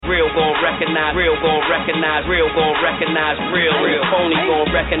recognize real, gon' recognize real, gon' recognize real, real phony gon'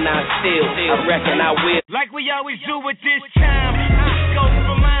 recognize still. I reckon I will. Like we always do at this time, I go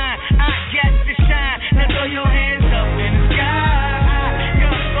for mine, I get to shine. Now throw your hands up in the sky.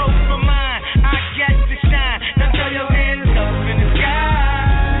 I go for mine, I get to shine. Now throw your hands up in the sky.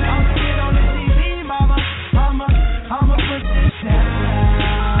 I'ma get on the TV, mama. I'ma put this down.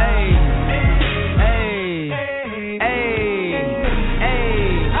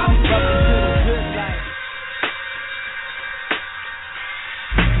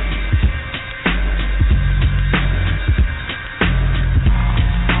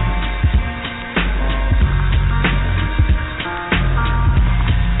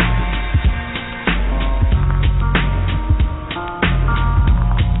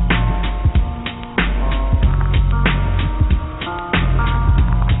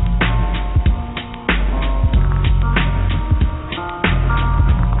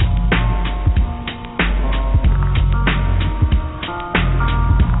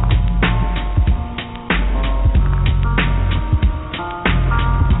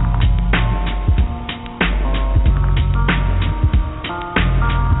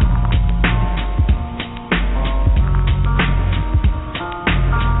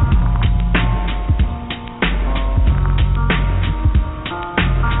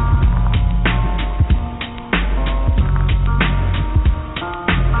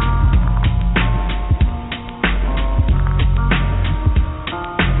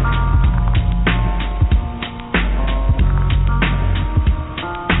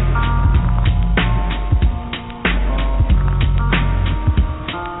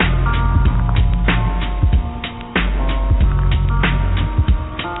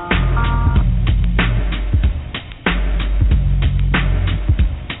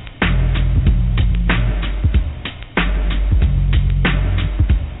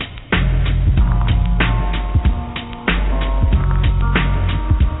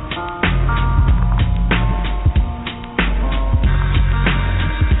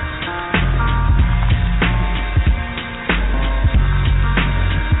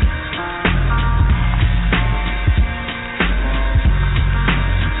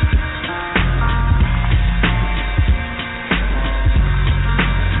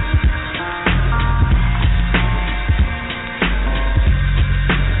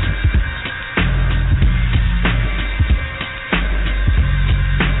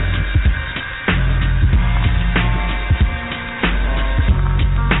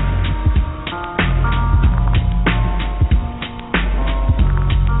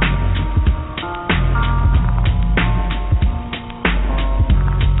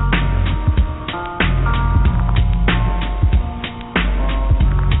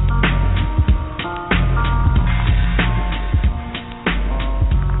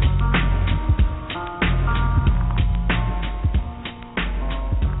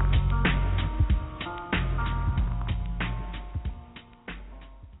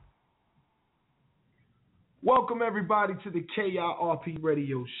 Welcome, everybody, to the KIRP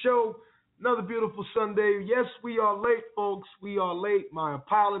Radio Show. Another beautiful Sunday. Yes, we are late, folks. We are late. My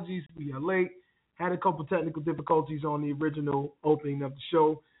apologies. We are late. Had a couple technical difficulties on the original opening of the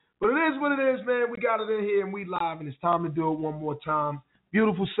show. But it is what it is, man. We got it in here, and we live, and it's time to do it one more time.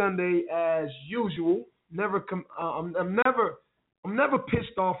 Beautiful Sunday as usual. I'm never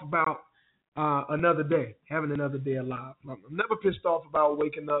pissed off about another day, having another day alive. I'm never pissed off about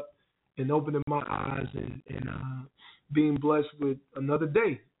waking up and opening my eyes and being blessed with another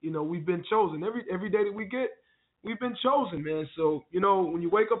day. You know, we've been chosen. Every day that we get, we've been chosen, man. So, you know, when you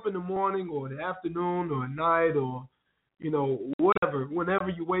wake up in the morning or the afternoon or at night or, you know, whatever, whenever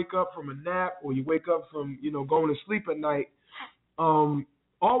you wake up from a nap or you wake up from, you know, going to sleep at night,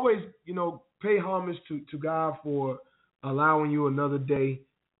 always, you know, pay homage to God for allowing you another day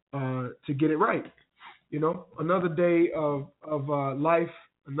to get it right. You know, another day of life,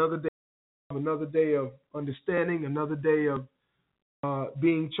 another day of understanding, another day of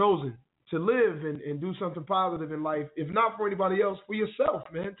being chosen to live and do something positive in life. If not for anybody else, for yourself,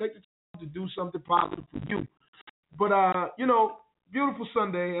 man. Take the time to do something positive for you. But you know, beautiful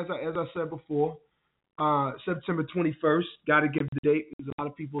Sunday, as I said before, September 21st. Got to give the date because a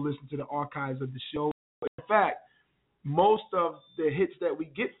lot of people listen to the archives of the show. In fact, most of the hits that we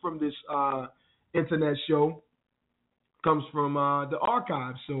get from this internet show comes from the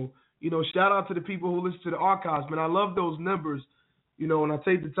archives. So, you know, shout out to the people who listen to the archives, man. I love those numbers. You know, when I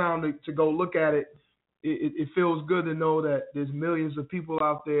take the time to go look at it, it feels good to know that there's millions of people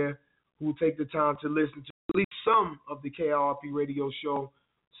out there who take the time to listen to at least some of the KIRP radio show.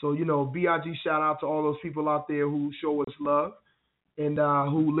 So, you know, BIG shout out to all those people out there who show us love. and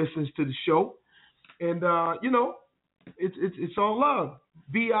who listens to the show. And it's all love.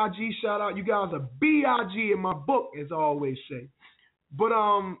 BIG, shout out. You guys are BIG in my book, as I always say. But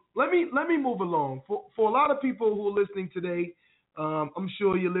let me move along. For a lot of people who are listening today, I'm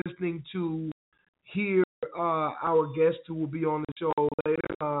sure you're listening to hear our guest who will be on the show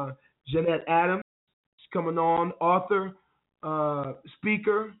later, Jeanette Adams. She's coming on, author,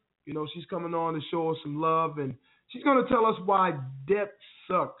 speaker. She's coming on to show us some love, and she's going to tell us why debt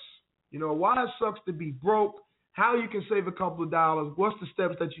sucks. Why it sucks to be broke, how you can save a couple of dollars, what's the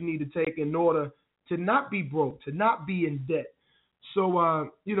steps that you need to take in order to not be broke, to not be in debt.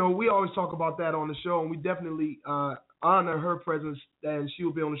 So, we always talk about that on the show, and we definitely honor her presence, and she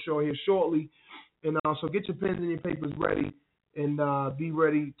will be on the show here shortly. And so get your pens and your papers ready, and be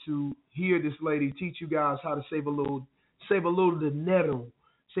ready to hear this lady teach you guys how to save a little dinero,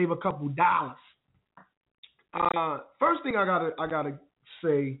 save a couple dollars. First thing I gotta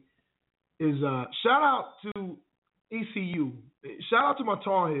say is shout out to ECU. Shout out to my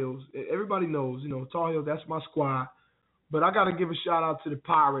Tar Heels. Everybody knows, Tar Heels, that's my squad. But I gotta give a shout out to the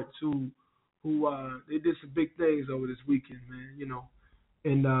Pirates who they did some big things over this weekend, man.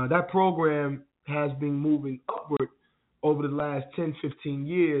 And that program has been moving upward over the last 10, 15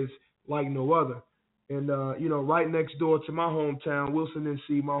 years like no other. And, right next door to my hometown, Wilson,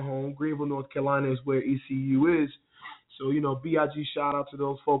 NC, my home, Greenville, North Carolina is where ECU is. So, BIG shout out to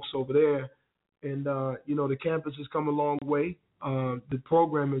those folks over there. And, the campus has come a long way. The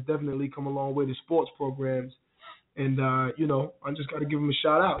program has definitely come a long way, the sports programs. And, I just got to give them a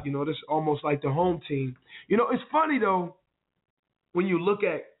shout out. This is almost like the home team. It's funny, though, when you look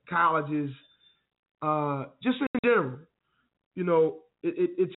at colleges, just in general,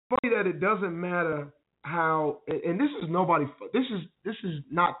 it's funny that it doesn't matter how, and this is nobody's fault. This is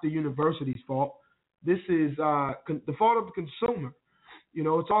not the university's fault. This is the fault of the consumer.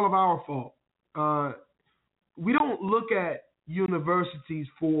 It's all of our fault. We don't look at universities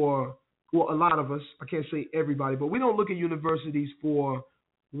for, well, a lot of us, I can't say everybody, but we don't look at universities for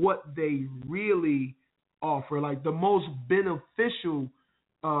what they really offer, like the most beneficial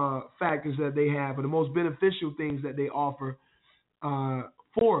factors that they have, or the most beneficial things that they offer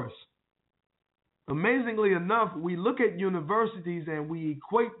for us. Amazingly enough, we look at universities and we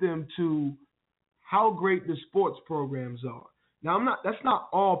equate them to how great the sports programs are. Now, that's not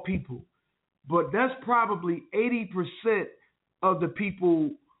all people, but that's probably 80% of the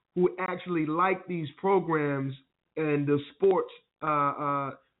people who actually like these programs and the sports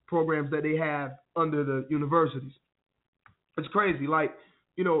programs that they have under the universities. It's crazy. Like,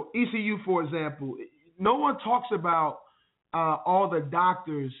 ECU, for example, no one talks about all the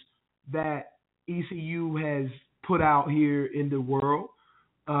doctors that ECU has put out here in the world,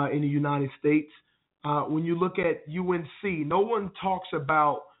 in the United States. When you look at UNC, no one talks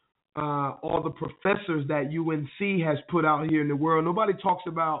about all the professors that UNC has put out here in the world. Nobody talks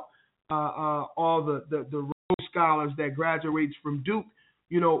about all the Rhodes Scholars that graduates from Duke.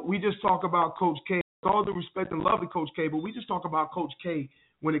 We just talk about Coach K. With all the respect and love to Coach K, but we just talk about Coach K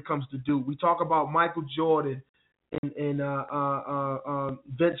when it comes to Duke. We talk about Michael Jordan and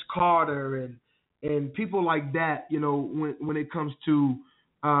Vince Carter and people like that, when it comes to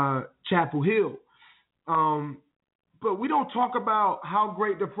Chapel Hill. But we don't talk about how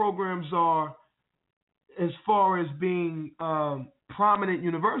great the programs are as far as being prominent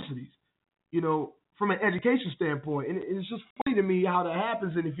universities, from an education standpoint. And it's just funny to me how that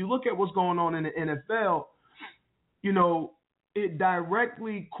happens. And if you look at what's going on in the NFL, it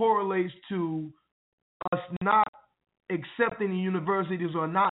directly correlates to us not accepting the universities or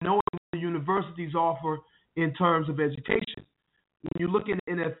not knowing what the universities offer in terms of education. When you look in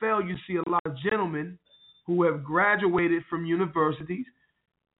the NFL, you see a lot of gentlemen who have graduated from universities,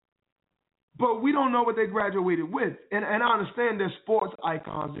 but we don't know what they graduated with. And I understand they're sports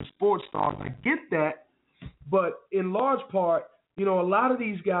icons, they're sports stars. I get that. But in large part, a lot of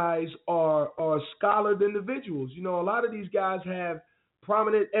these guys are scholared individuals. A lot of these guys have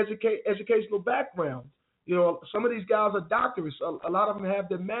prominent educational backgrounds. Some of these guys are doctorates. A lot of them have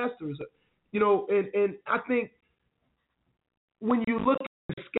their masters. And I think when you look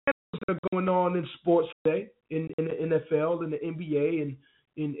at the scandals that are going on in sports today, in the NFL, in the NBA, and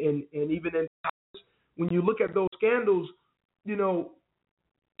even in college, when you look at those scandals,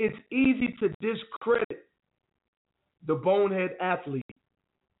 it's easy to discredit the bonehead athlete.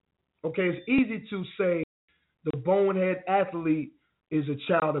 Okay, it's easy to say the bonehead athlete is a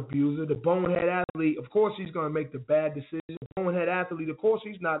child abuser. The bonehead athlete, of course, he's going to make the bad decision. The bonehead athlete, of course,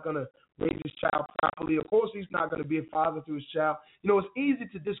 he's not going to raise his child properly. Of course, he's not going to be a father to his child. It's easy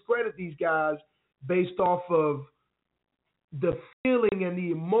to discredit these guys based off of the feeling and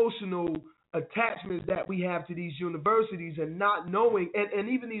the emotional attachments that we have to these universities, and not knowing, and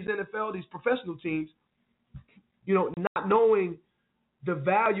even these NFL, these professional teams, not knowing the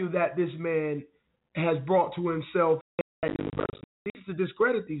value that this man has brought to himself at university. He needs to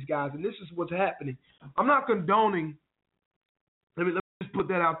discredit these guys, and this is what's happening. I'm not condoning, let me just put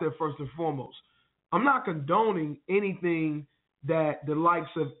that out there first and foremost. I'm not condoning anything that the likes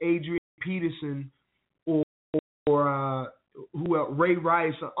of Adrian Peterson or Ray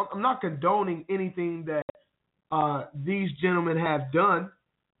Rice, I'm not condoning anything that these gentlemen have done.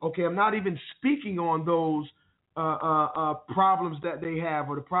 Okay, I'm not even speaking on those problems that they have,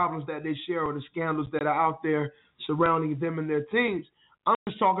 or the problems that they share, or the scandals that are out there surrounding them and their teams. I'm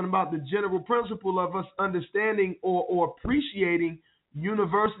just talking about the general principle of us understanding or appreciating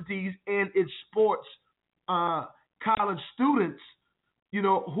universities and its sports college students,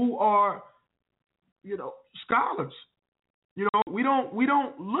 who are, scholars. We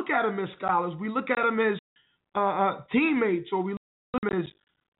don't look at them as scholars. We look at them as teammates, or we look at them as,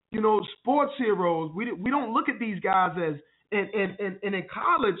 sports heroes. We don't look at these guys as, and in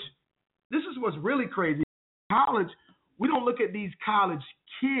college, this is what's really crazy. In college, we don't look at these college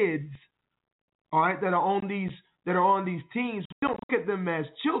kids, all right, that are on these teams. We don't look at them as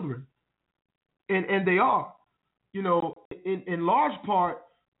children, and they are, in large part,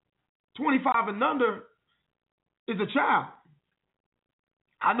 25 and under is a child.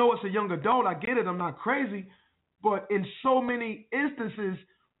 I know it's a young adult. I get it. I'm not crazy, but in so many instances,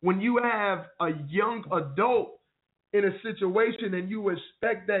 when you have a young adult in a situation and you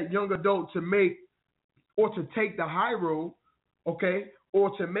expect that young adult to make or to take the high road, okay,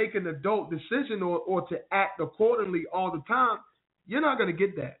 or to make an adult decision or to act accordingly all the time, you're not going to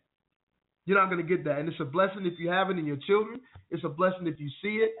get that. You're not going to get that. And it's a blessing if you have it in your children. It's a blessing if you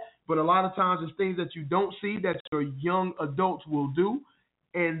see it. But a lot of times it's things that you don't see that your young adults will do.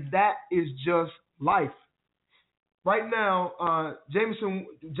 And that is just life. Right now,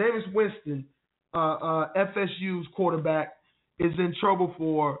 Jameis Winston, FSU's quarterback, is in trouble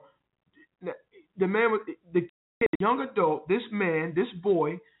for the man with the young adult. This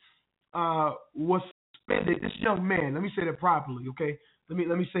boy, was suspended. This young man, let me say that properly, okay? Let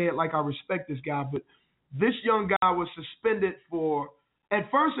me say it like I respect this guy. But this young guy was suspended for, at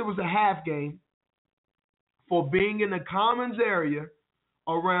first it was a half game, for being in the commons area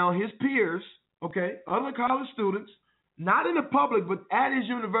around his peers, okay, other college students, not in the public, but at his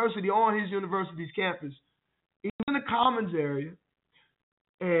university, on his university's campus. He was in the commons area,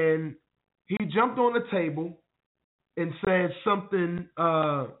 and he jumped on the table and said something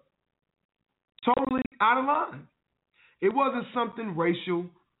totally out of line. It wasn't something racial.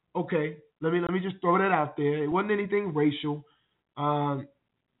 Okay, let me just throw that out there. It wasn't anything racial.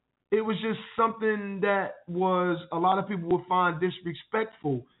 It was just something that was, a lot of people would find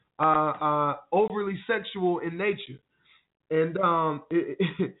disrespectful, overly sexual in nature. And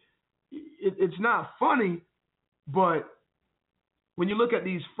it's not funny, but when you look at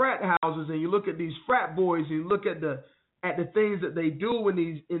these frat houses and you look at these frat boys, and you look at the things that they do in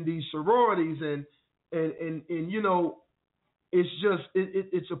these sororities, and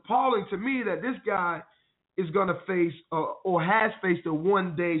it's appalling to me that this guy is going to face or has faced a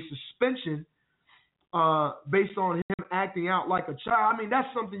 1-day suspension based on him acting out like a child. I mean, that's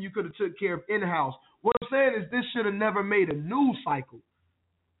something you could have took care of in-house. What I'm saying is this should have never made a news cycle,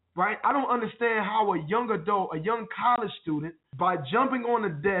 right? I don't understand how a young adult, a young college student, by jumping on the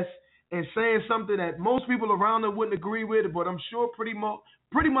desk and saying something that most people around them wouldn't agree with, but I'm sure pretty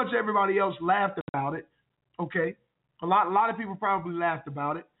much everybody else laughed about it, okay? A lot of people probably laughed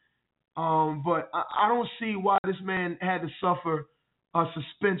about it. But I don't see why this man had to suffer a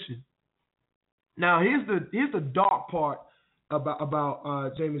suspension. Now, here's the dark part about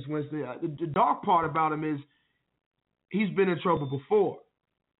Jameis Winston. The dark part about him is he's been in trouble before.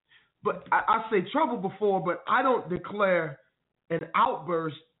 But I say trouble before, but I don't declare an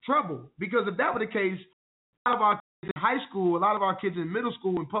outburst trouble, because if that were the case, a lot of our kids in high school, a lot of our kids in middle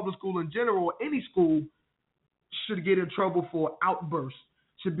school and public school in general, or any school, should get in trouble for outbursts,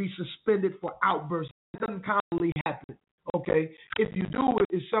 should be suspended for outbursts. It doesn't commonly happen, okay? If you do,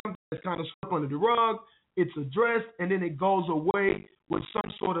 it's something that's kind of swept under the rug, it's addressed, and then it goes away with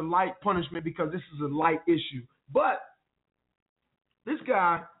some sort of light punishment because this is a light issue. But this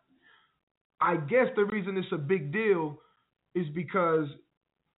guy, I guess the reason it's a big deal is because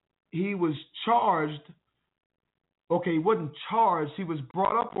he was charged. Okay, he wasn't charged. He was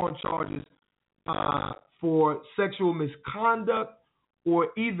brought up on charges for sexual misconduct or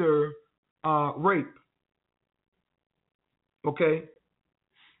either rape. Okay?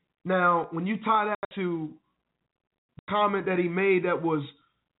 Now, when you tie that to comment that he made that was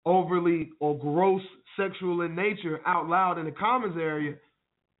overly or gross sexual in nature out loud in the comments area,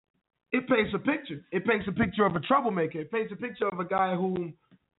 it paints a picture. It paints a picture of a troublemaker. It paints a picture of a guy who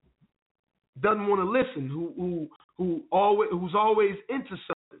doesn't want to listen, who's always into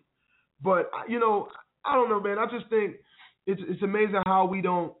something. But I don't know, man. I just think it's amazing how we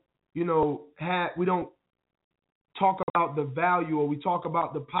don't talk about the value, or we talk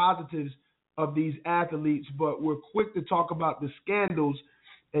about the positives of these athletes, but we're quick to talk about the scandals,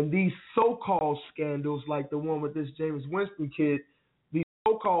 and these so-called scandals, like the one with this James Winston kid. These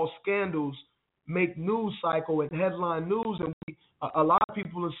so-called scandals make news cycle and headline news, and a lot of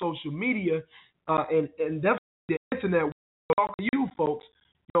people in social media and definitely the internet, talking to you folks,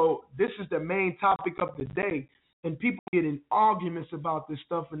 this is the main topic of the day, and people get in arguments about this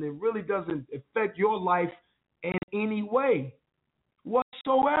stuff, and it really doesn't affect your life in any way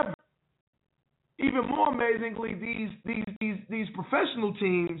whatsoever. Even more amazingly, these professional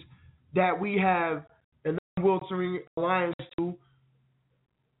teams that we have an unwilting alliance to,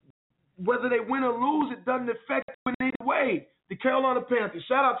 whether they win or lose, it doesn't affect them in any way. The Carolina Panthers,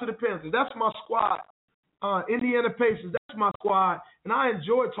 shout out to the Panthers. That's my squad. Indiana Pacers, that's my squad. And I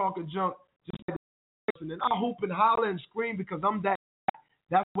enjoy talking junk just like this. And I hoop and holler and scream because I'm that guy.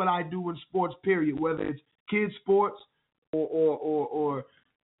 That's what I do in sports, period. Whether it's kids sports or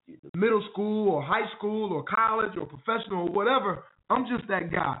middle school or high school or college or professional or whatever, I'm just that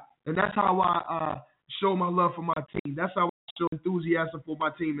guy. And that's how I show my love for my team. That's how I show enthusiasm for my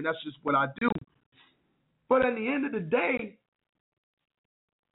team, and that's just what I do. But at the end of the day,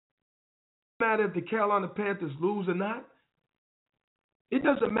 it doesn't matter if the Carolina Panthers lose or not. It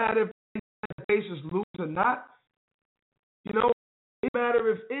doesn't matter if the Pacers lose or not. It doesn't matter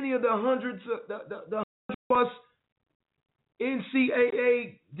if any of the hundreds, the 100+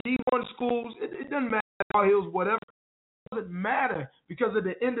 NCAA D1 schools, it doesn't matter, Tar Heels, whatever. It doesn't matter, because at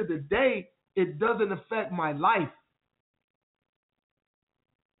the end of the day, it doesn't affect my life.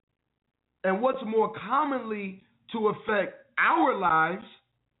 And what's more commonly to affect our lives,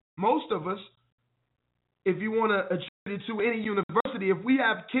 most of us, if you want to attribute it to any university, if we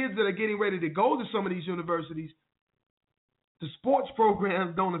have kids that are getting ready to go to some of these universities, the sports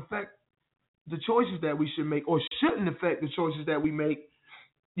programs don't affect the choices that we should make, or shouldn't affect the choices that we make,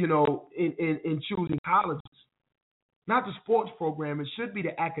 in choosing colleges. Not the sports program. It should be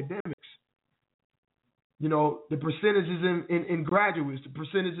the academics. The percentages in graduates, the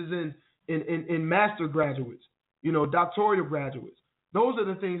percentages in master graduates, doctoral graduates. Those are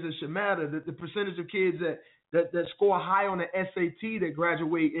the things that should matter. The percentage of kids that score high on the SAT that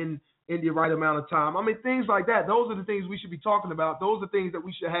graduate in the right amount of time. I mean, things like that. Those are the things we should be talking about. Those are things that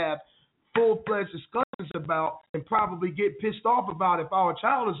we should have full-fledged discussions about, and probably get pissed off about if our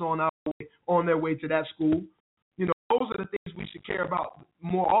child is on their way to that school. Those are the things we should care about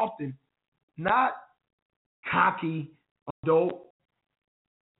more often, not cocky adult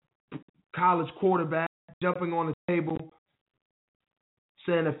college quarterback jumping on the table,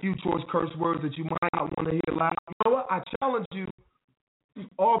 saying a few choice curse words that you might not want to hear loud. You know what? I challenge you,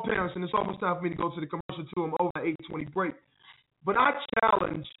 all parents, and it's almost time for me to go to the commercial too. I'm over 8:20 break. But I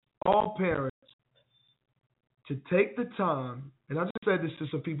challenge all parents to take the time, and I just said this to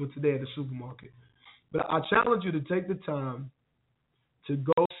some people today at the supermarket, but I challenge you to take the time to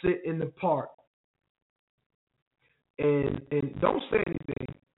go sit in the park and don't say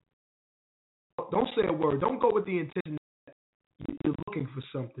anything. Don't say a word. Don't go with the intention that you're looking for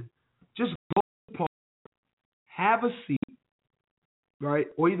something. Just go to the park, have a seat, right?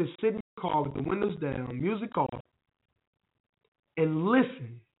 Or either sit in your car with the windows down, music off, and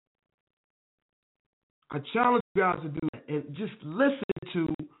listen. I challenge you guys to do that, and just listen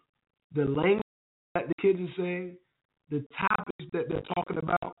to the language that the kids are saying, the topics that they're talking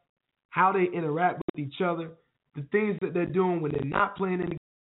about, how they interact with each other, the things that they're doing when they're not playing in the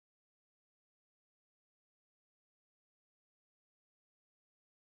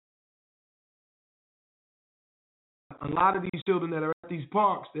A lot of these children that are at these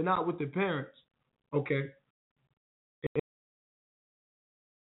parks, they're not with their parents, okay?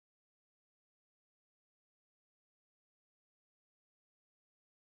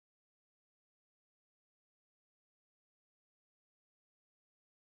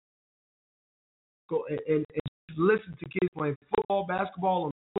 Go and just listen to kids playing football, basketball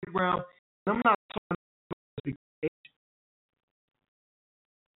on the playground. And I'm not talking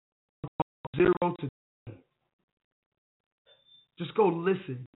about 0 to 10. Just go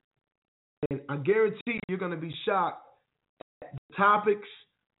listen. And I guarantee you're going to be shocked at the topics,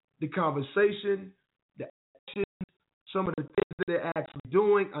 the conversation, the action, some of the things that they're actually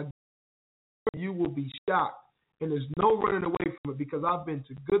doing. You will be shocked. and there's no running away from it because I've been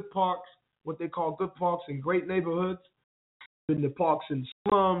to good parks, what they call good parks in great neighborhoods, been to parks in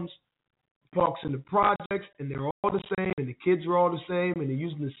slums, parks in the projects, and they're all the same, and the kids are all the same, and they're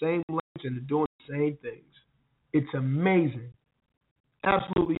using the same language, and they're doing the same things. It's amazing.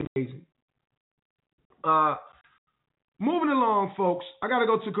 Absolutely amazing. Moving along, folks. I got to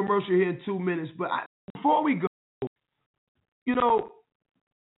go to commercial here in 2 minutes, but before we go,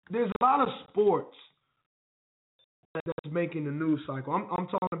 there's a lot of sports that's making the news cycle. I'm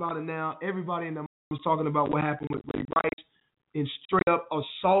talking about it now. Everybody in the was talking about what happened with Ray Rice and straight up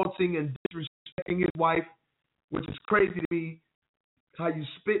assaulting and disrespecting his wife, which is crazy to me. How you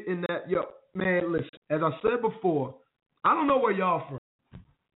spit in that, man. Listen, as I said before, I don't know where y'all from,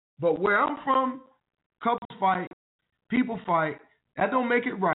 but where I'm from, couples fight, people fight. That don't make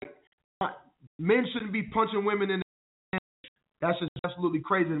it right. Men shouldn't be punching women in the face. That's just absolutely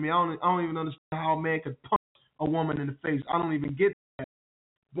crazy to me. I don't even understand how a man could punch a woman in the face. I don't even get that.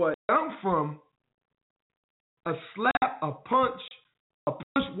 But where I'm from, a slap, a punch,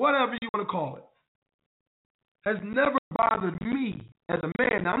 whatever you want to call it, has never bothered me as a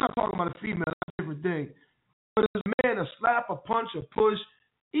man. Now, I'm not talking about a female. That's a different thing. But as a man, a slap, a punch, a push,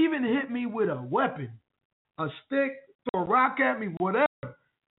 even hit me with a weapon, a stick, throw a rock at me, whatever.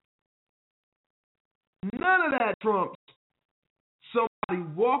 None of that trumps somebody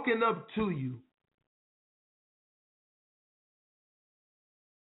walking up to you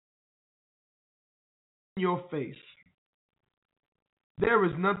in your face. There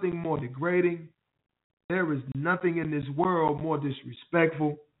is nothing more degrading. There is nothing in this world more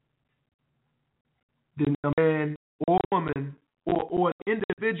disrespectful than a man or woman or an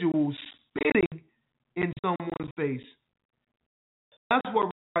individual spitting in someone's face. That's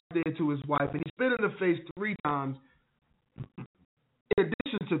what Ray did to his wife, and he spit in her face 3 times. In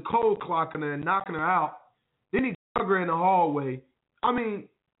addition to cold clocking her and knocking her out, then he drug her in the hallway. And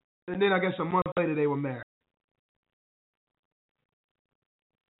then I guess a month later they were married.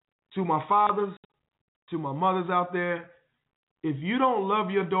 To my fathers, to my mothers out there, if you don't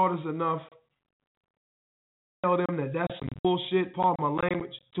love your daughters enough, tell them that that's some bullshit, pardon my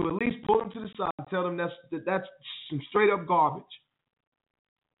language, to at least pull them to the side and tell them that's some straight up garbage.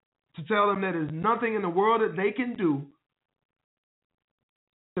 To tell them that there's nothing in the world that they can do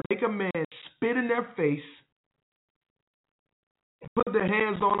to make a man spit in their face, put their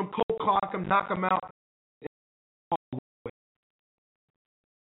hands on them, cold clock them, knock them out.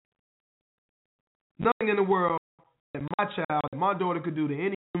 Nothing in the world that my child, my daughter could do to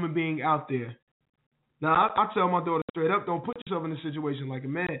any human being out there. Now, I tell my daughter straight up, don't put yourself in a situation like a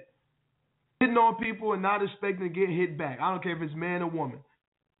man. Hitting on people and not expecting to get hit back. I don't care if it's man or woman.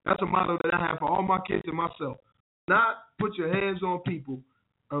 That's a motto that I have for all my kids and myself. Not put your hands on people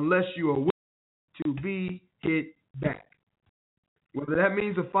unless you are willing to be hit back. Whether that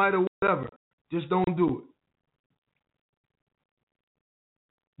means a fight or whatever, just don't do it.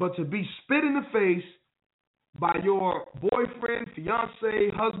 But to be spit in the face by your boyfriend,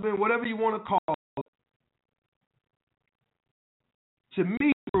 fiance, husband, whatever you want to call it, to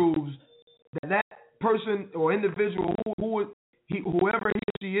me proves that person or individual, whoever he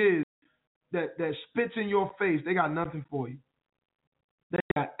or she is, that spits in your face, they got nothing for you. They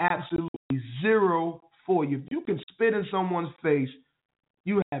got absolutely zero for you. If you can spit in someone's face,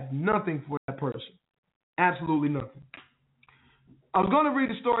 you have nothing for that person. Absolutely nothing. I was going to read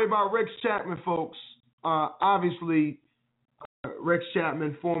a story about Rex Chapman, folks. Obviously, Rex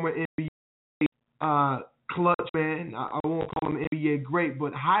Chapman, former NBA clutch man. I won't call him NBA great,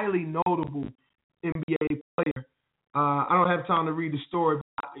 but highly notable NBA player. I don't have time to read the story.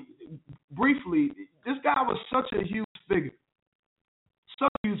 But briefly, this guy was such a huge figure.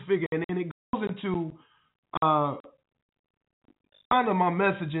 And then it goes into kind of my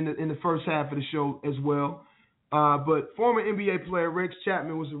message in the first half of the show as well. But former NBA player Rex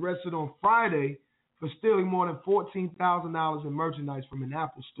Chapman was arrested on Friday for stealing more than $14,000 in merchandise from an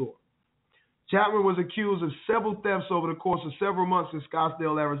Apple store. Chapman was accused of several thefts over the course of several months in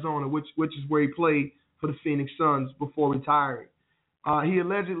Scottsdale, Arizona, which is where he played for the Phoenix Suns before retiring. He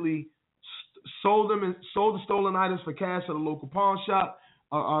allegedly sold the stolen items for cash at a local pawn shop,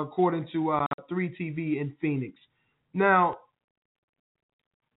 according to 3TV in Phoenix. Now,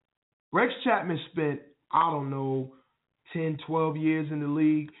 Rex Chapman spent, 10, 12 years in the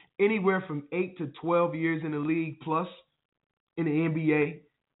league, anywhere from 8 to 12 years in the league plus in the NBA,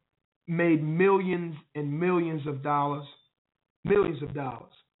 made millions and millions of dollars.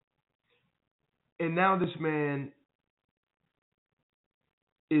 And now this man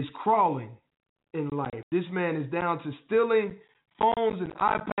is crawling in life. This man is down to stealing phones and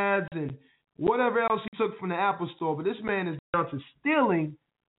iPads and whatever else he took from the Apple store, but this man is down to stealing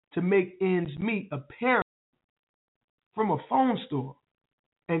to make ends meet, apparently, from a phone store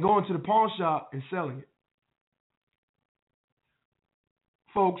and going to the pawn shop and selling it.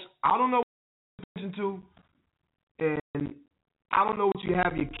 Folks, I don't know what you're attention to, and I don't know what you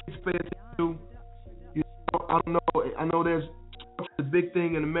have your kids pay attention to. I don't know. I know there's a big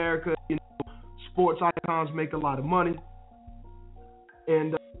thing in America. You know, sports icons make a lot of money,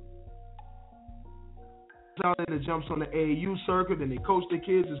 and out there that jumps on the AAU circuit and they coach their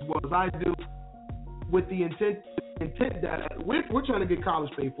kids as well as I do, with the intent that we're trying to get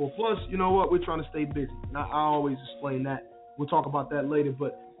college paid for. Plus, you know what? We're trying to stay busy. Now, I always explain that. We'll talk about that later.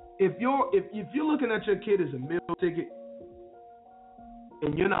 But if you're looking at your kid as a meal ticket,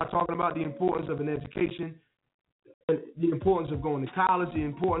 and you're not talking about the importance of an education, the importance of going to college, the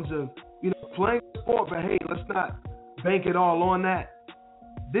importance of playing sport, but hey, let's not bank it all on that.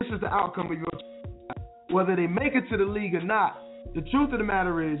 This is the outcome of your child. Whether they make it to the league or not, the truth of the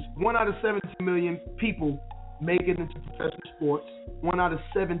matter is 1 out of 17 million people make it into professional sports. 1 out of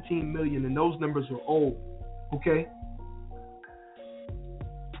 17 million, and those numbers are old, okay?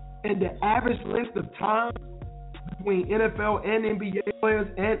 And the average length of time between NFL and NBA players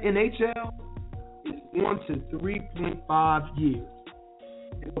and NHL is 1 to 3.5 years.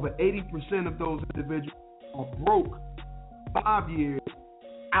 And over 80% of those individuals are broke 5 years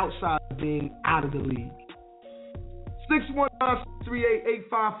outside of being out of the league.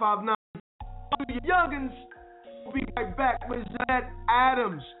 619-638-8559. Your youngins. We'll be right back with Jeanette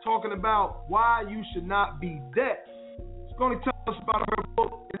Adams talking about why you should not be dead. She's going to tell us about her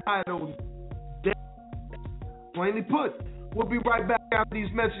book entitled Dead. Plainly put. We'll be right back after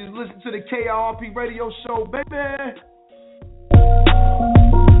these messages. Listen to the KRP Radio Show, baby.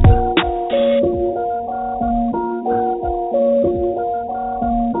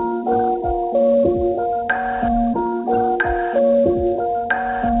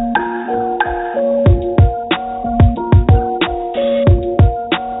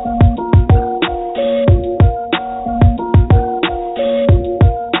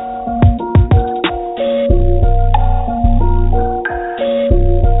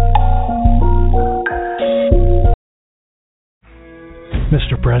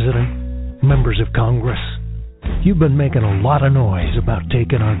 President, members of Congress, you've been making a lot of noise about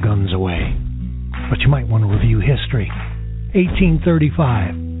taking our guns away. But you might want to review history.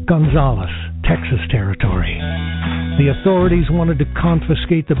 1835, Gonzales, Texas Territory. The authorities wanted to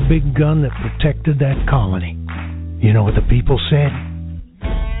confiscate the big gun that protected that colony. You know what the people said?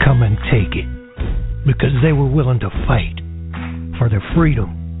 Come and take it. Because they were willing to fight for their freedom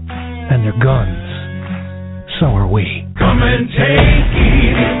and their guns. So are we. Come and take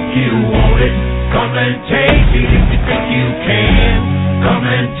it if you want it. Come and take it if you think you can. Come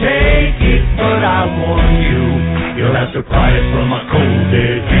and take it, but I warn you, you'll have to pry it from my cold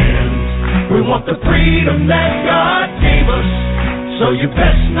dead hands. We want the freedom that God gave us, so you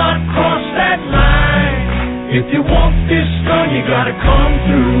best not cross that line. If you want this gun, you gotta come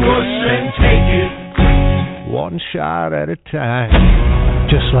through us and take it. One shot at a time.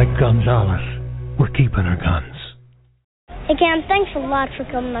 Just like Gonzales, we're keeping our guns. Hey, Cam, thanks a lot for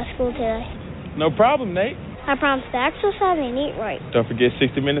coming to my school today. No problem, Nate. I promise to exercise and eat right. Don't forget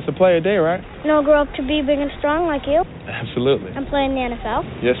 60 minutes of play a day, right? And I'll grow up to be big and strong like you. Absolutely. And play in the NFL.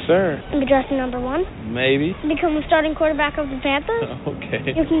 Yes, sir. And be drafted number 1. Maybe. Become the starting quarterback of the Panthers.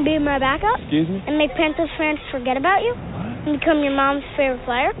 Okay. You can be my backup. Excuse me? And make Panthers fans forget about you. What? And become your mom's favorite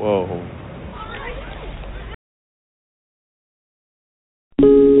player. Whoa.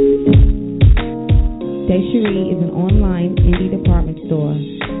 Desherie is an online indie department store,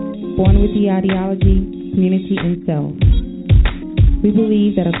 born with the ideology, community, and self. We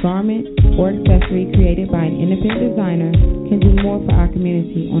believe that a garment or accessory created by an independent designer can do more for our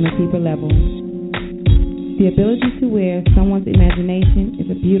community on a deeper level. The ability to wear someone's imagination is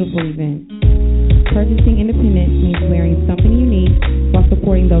a beautiful event. Purchasing independent means wearing something unique while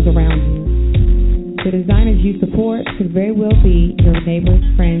supporting those around you. The designers you support could very well be your neighbors,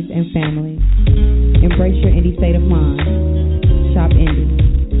 friends, and family. Embrace your indie state of mind. Shop indie.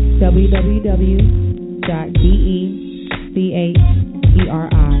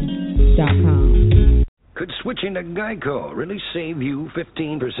 www.DECHERI.com. Could switching to Geico really save you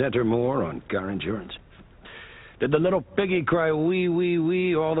 15% or more on car insurance? Did the little piggy cry wee, wee,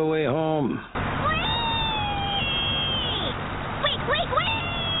 wee all the way home?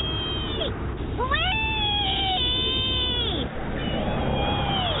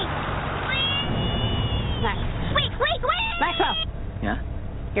 Maxwell! Yeah?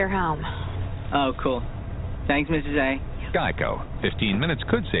 You're home. Oh, cool. Thanks, Mrs. A. Geico. 15 minutes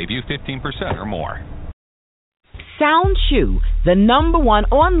could save you 15% or more. Sound Chew, the #1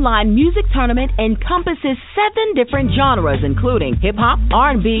 online music tournament, encompasses 7 different genres, including hip-hop,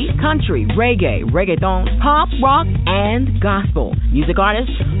 R&B, country, reggae, reggaeton, pop, rock, and gospel. Music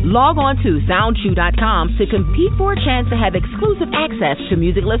artists, log on to soundchew.com to compete for a chance to have exclusive access to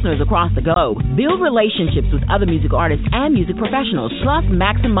music listeners across the globe. Build relationships with other music artists and music professionals, plus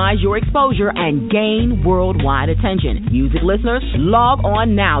maximize your exposure and gain worldwide attention. Music listeners, log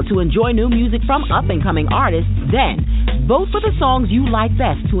on now to enjoy new music from up-and-coming artists. Then, vote for the songs you like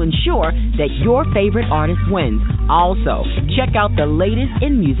best to ensure that your favorite artist wins. Also, check out the latest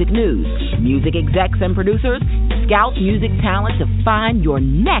in music news. Music execs and producers scout music talent to find your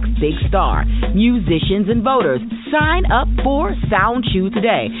next big star. Musicians and voters, sign up for Sound Chew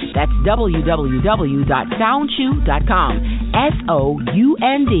today. That's www.soundchew.com.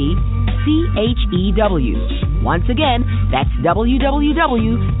 SOUNDCHEW. Once again, that's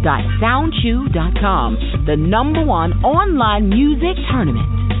www.soundchew.com, the #1 online music tournament.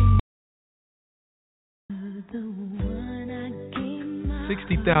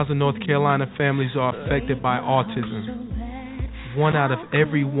 60,000 North Carolina families are affected by autism. 1 out of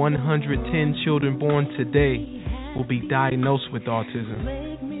every 110 children born today will be diagnosed with autism.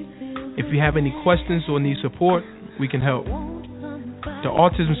 If you have any questions or need support, we can help. The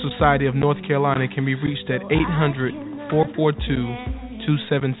Autism Society of North Carolina can be reached at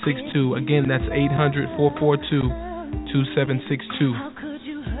 800-442-2762. Again, that's 800-442-2762.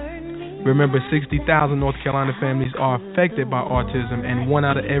 Remember, 60,000 North Carolina families are affected by autism, and 1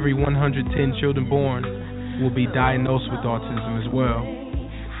 out of every 110 children born will be diagnosed with autism as well.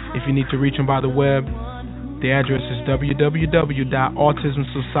 If you need to reach them by the web, the address is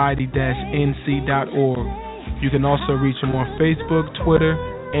www.autismsociety-nc.org. You can also reach them on Facebook, Twitter,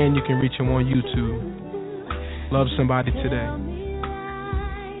 and you can reach them on YouTube. Love somebody today.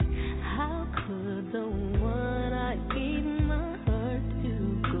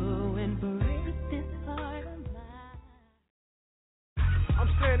 I'm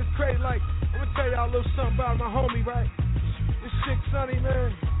saying it's crazy, like, I'm going to tell y'all a little something about my homie, right? This chick, Sonny,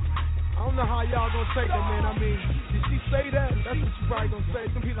 man. I don't know how y'all going to take it, man. I mean, did she say that? That's what you probably going to say.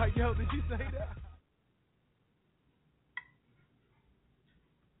 It's going to be like, yo, did you say that?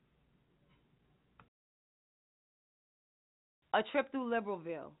 A trip through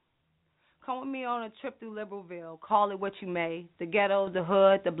Liberalville. Come with me on a trip through Liberalville. Call it what you may. The ghetto, the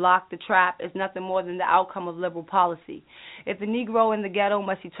hood, the block, the trap is nothing more than the outcome of liberal policy. If the Negro in the ghetto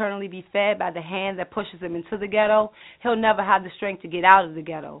must eternally be fed by the hand that pushes him into the ghetto, he'll never have the strength to get out of the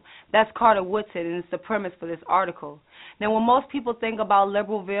ghetto. That's Carter Woodson, and it's the premise for this article. Now, when most people think about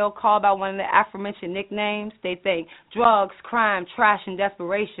Liberalville, called by one of the aforementioned nicknames, they think drugs, crime, trash, and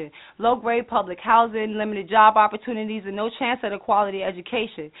desperation, low-grade public housing, limited job opportunities, and no chance at a quality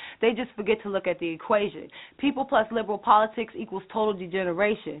education. They just forget to look at the equation. People plus liberal politics equals total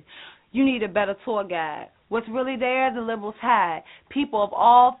degeneration. You need a better tour guide. What's really there, the liberals had. People of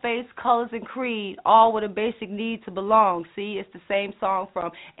all faiths, colors, and creed, all with a basic need to belong. See, it's the same song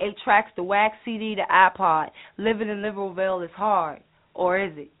from 8 tracks to wax CD to iPod. Living in Liberalville is hard. Or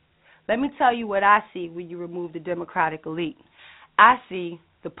is it? Let me tell you what I see when you remove the democratic elite. I see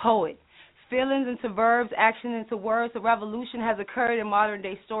the poet. Feelings into verbs, action into words. A revolution has occurred in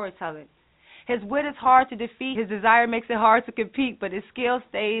modern-day storytelling. His wit is hard to defeat. His desire makes it hard to compete, but his skill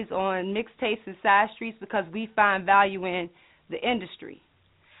stays on mixtapes and side streets because we find value in the industry.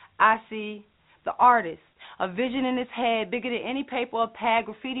 I see the artist, a vision in his head bigger than any paper or pad,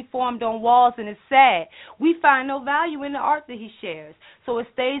 graffiti formed on walls, and it's sad. We find no value in the art that he shares, so it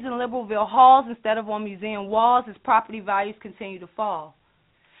stays in Liberalville halls instead of on museum walls. His property values continue to fall.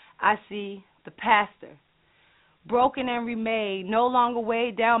 I see the pastor, broken and remade, no longer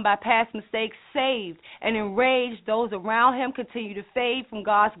weighed down by past mistakes, saved and enraged. Those around him continue to fade from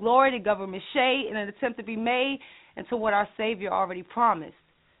God's glory to government shade in an attempt to be made into what our Savior already promised.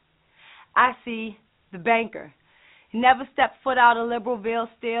 I see the banker. He never stepped foot out of Liberalville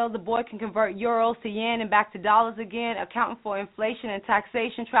still. The boy can convert euros to yen and back to dollars again, accounting for inflation and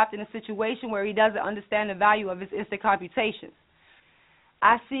taxation, trapped in a situation where he doesn't understand the value of his instant computations.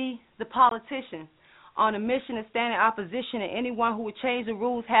 I see the politician on a mission to stand in opposition to anyone who would change the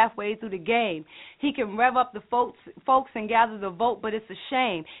rules halfway through the game. He can rev up the folks and gather the vote, but it's a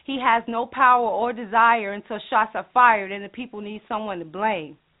shame. He has no power or desire until shots are fired and the people need someone to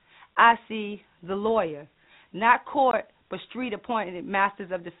blame. I see the lawyer, not court, but street-appointed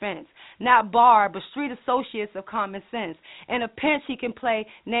masters of defense, not bar, but street associates of common sense. In a pinch, he can play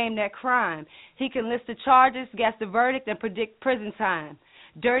name that crime. He can list the charges, guess the verdict, and predict prison time.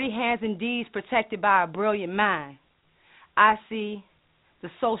 Dirty hands and deeds protected by a brilliant mind. I see the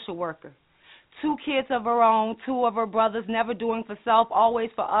social worker. 2 kids of her own, 2 of her brothers, never doing for self, always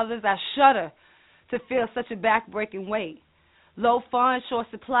for others. I shudder to feel such a back-breaking weight. Low funds, short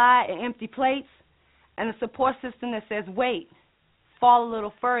supply, and empty plates, and a support system that says, wait, fall a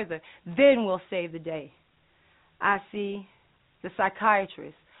little further, then we'll save the day. I see the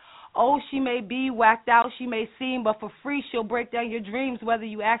psychiatrist. Oh, she may be whacked out, she may seem, but for free she'll break down your dreams whether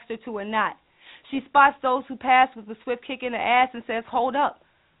you asked her to or not. She spots those who pass with a swift kick in the ass and says, hold up,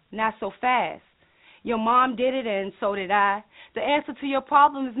 not so fast. Your mom did it and so did I. The answer to your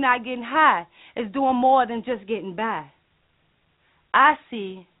problem is not getting high. It's doing more than just getting by. I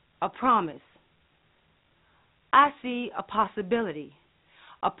see a promise. I see a possibility.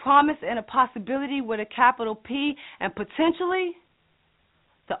 A promise and a possibility with a capital P, and potentially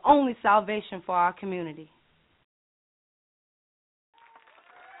the only salvation for our community.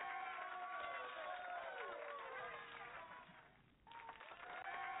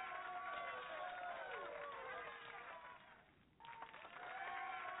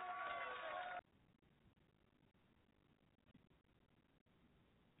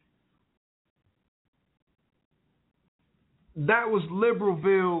 That was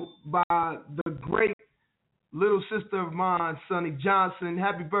Liberalville by the great little sister of mine, Sonny Johnson.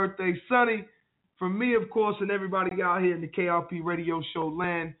 Happy birthday, Sonny. From me, of course, and everybody out here in the KRP Radio Show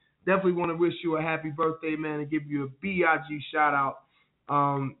land, definitely want to wish you a happy birthday, man, and give you a BIG shout-out.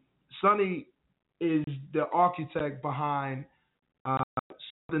 Sonny is the architect behind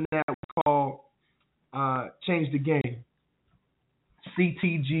something that we call Change the Game,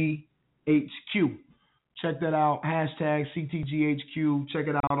 CTGHQ. Check that out, hashtag CTGHQ. Check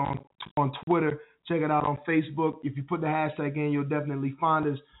it out on Twitter. Check it out on Facebook. If you put the hashtag in, you'll definitely find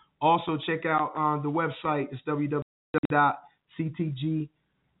us. Also, check out the website. It's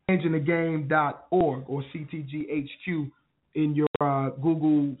www.ctgchangingthegame.org or CTGHQ in your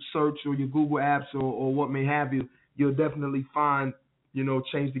Google search or your Google apps or what may have you. You'll definitely find,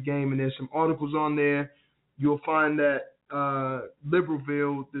 Change the Game. And there's some articles on there. You'll find that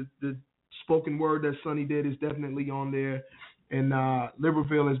Liberalville, the spoken word that Sonny did, is definitely on there. And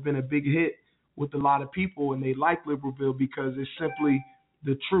Liberalville has been a big hit with a lot of people, and they like Liberalville because it's simply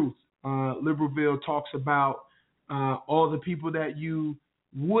the truth. Liberalville talks about all the people that you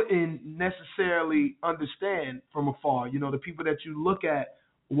wouldn't necessarily understand from afar. The people that you look at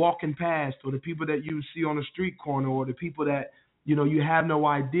walking past, or the people that you see on the street corner, or the people that, you have no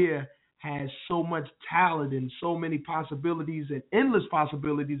idea has so much talent and so many possibilities and endless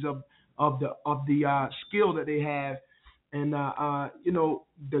possibilities of the skill that they have, and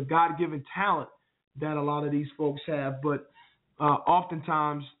the God-given talent that a lot of these folks have. But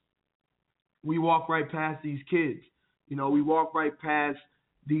oftentimes we walk right past these kids. We walk right past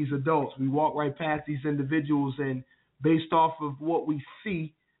these adults. We walk right past these individuals, and based off of what we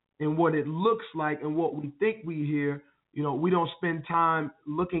see and what it looks like and what we think we hear, we don't spend time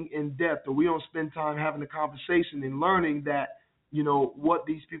looking in depth, or we don't spend time having a conversation and learning that what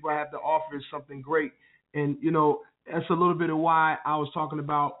these people have to offer is something great. And, that's a little bit of why I was talking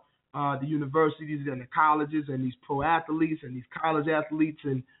about the universities and the colleges and these pro athletes and these college athletes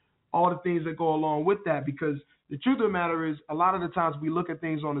and all the things that go along with that. Because the truth of the matter is, a lot of the times we look at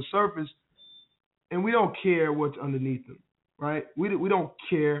things on the surface and we don't care what's underneath them, right? We don't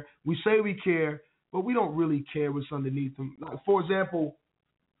care. We say we care, but we don't really care what's underneath them. Like, for example,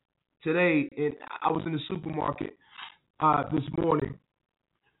 today, I was in the supermarket this morning,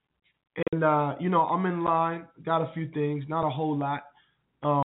 and I'm in line, got a few things, not a whole lot.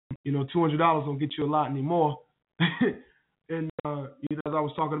 $200 don't get you a lot anymore. And as I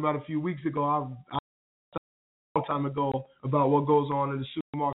was talking about a few weeks ago, a long time ago, about what goes on in the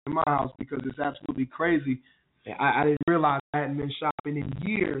supermarket in my house, because it's absolutely crazy. I didn't realize I hadn't been shopping in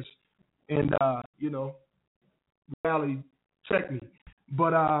years, and reality checked me.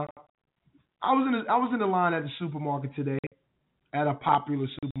 But I was in the line at the supermarket today, at a popular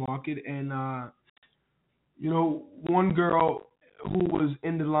supermarket, and one girl who was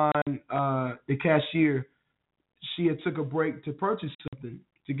in the line, the cashier, she had took a break to purchase something,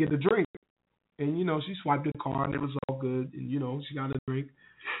 to get a drink, and she swiped her card and it was all good, and she got a drink.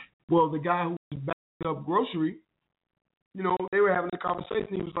 Well, the guy who was backing up grocery, they were having a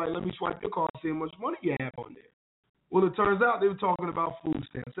conversation. He was like, "Let me swipe your card, see how much money you have on there." Well, it turns out they were talking about food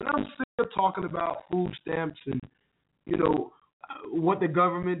stamps, and I'm sick of talking about food stamps and what the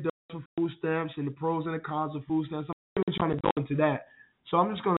government does for food stamps and the pros and the cons of food stamps. I'm not even trying to go into that, so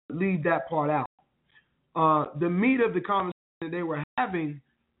I'm just going to leave that part out. The meat of the conversation that they were having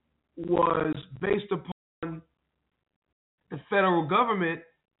was based upon the federal government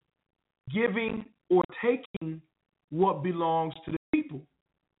giving or taking what belongs to the people.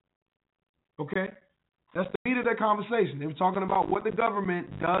 Okay? That's the meat of their conversation. They were talking about what the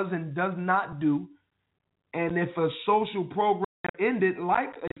government does and does not do, and if a social program ended,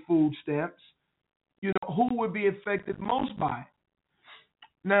 like a food stamps, who would be affected most by it?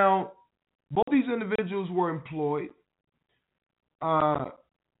 Now, both these individuals were employed.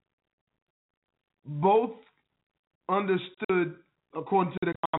 Both understood, according to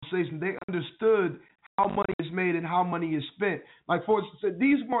the conversation, they understood how money is made and how money is spent. Like, for instance,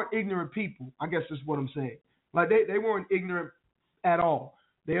 these weren't ignorant people, I guess that's what I'm saying. Like, they weren't ignorant at all.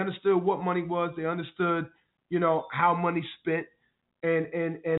 They understood what money was. They understood, how money spent and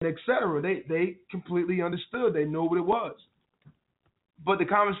et cetera. They completely understood. They knew what it was. But the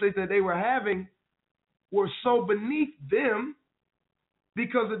conversation that they were having were so beneath them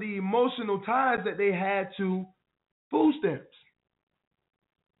because of the emotional ties that they had to food stamps.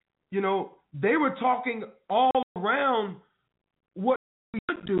 They were talking all around what we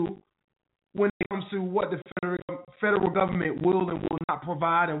should do when it comes to what the federal government will and will not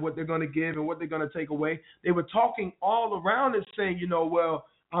provide and what they're going to give and what they're going to take away. They were talking all around it saying, well,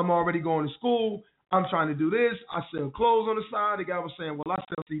 I'm already going to school. I'm trying to do this. I sell clothes on the side. The guy was saying, well, I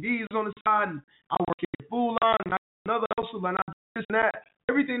sell CDs on the side, and I work in the food line, and I do another hustle, and I do this and that.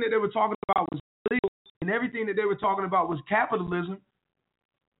 Everything that they were talking about was legal, and everything that they were talking about was capitalism.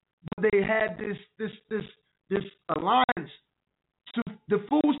 But they had this alliance to the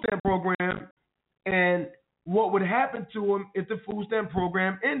food stamp program and what would happen to them if the food stamp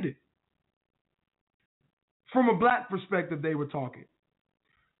program ended. From a black perspective, they were talking.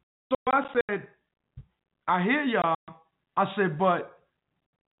 So I said, I hear y'all. I said, but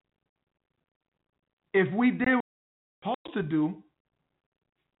if we did what we're supposed to do,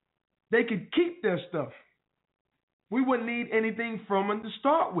 they could keep their stuff. We wouldn't need anything from them to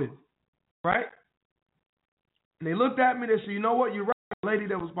start with, right? And they looked at me. They said, you know what? You're right. The lady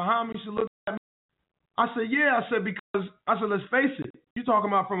that was behind me, she looked at me. I said, yeah. I said, let's face it. You're talking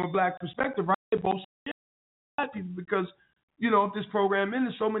about from a black perspective, right? They both said, yeah, black people, because, if this program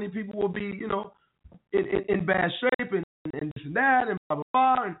ended, so many people will be, in bad shape and this and that and blah,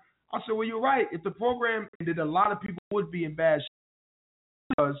 blah, blah. And I said, well, you're right. If the program ended, a lot of people would be in bad shape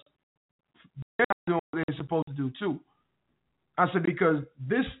because they're not doing what they're supposed to do too. I said, because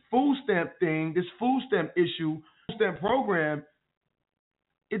this food stamp thing, this food stamp issue, food stamp program,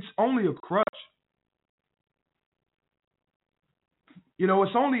 it's only a crutch.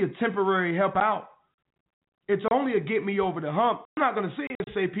 It's only a temporary help out. It's only a get me over the hump. I'm not going to sit here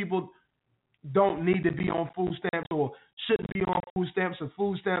and say people don't need to be on food stamps or shouldn't be on food stamps. A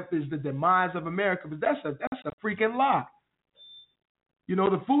food stamp is the demise of America, but that's a freaking lie.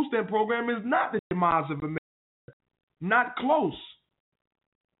 The food stamp program is not the demise of America. Not close.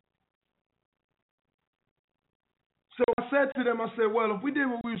 So I said to them, well, if we did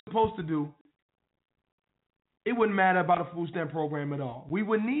what we were supposed to do, it wouldn't matter about a food stamp program at all. We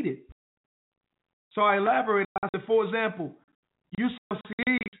wouldn't need it. So I elaborated. I said, for example, you sell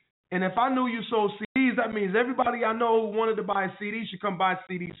CDs, and if I knew you sold CDs, that means everybody I know who wanted to buy a CD should come buy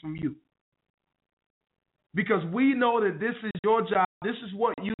CDs from you. Because we know that this is your job. This is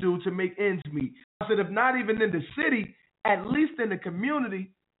what you do to make ends meet. I said, if not even in the city, at least in the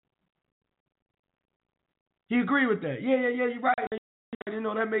community. He agreed with that. Yeah, you're right.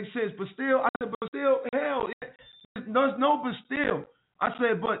 That makes sense. But still, I said, hell, there's no but still. I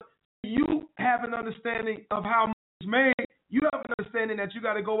said, but you have an understanding of how money is made. You have an understanding that you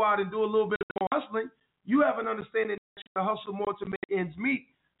got to go out and do a little bit more hustling. You have an understanding that you got to hustle more to make ends meet.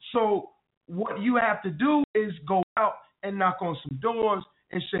 So what you have to do is go out and knock on some doors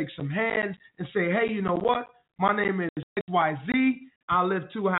and shake some hands and say, hey, you know what? My name is XYZ. I live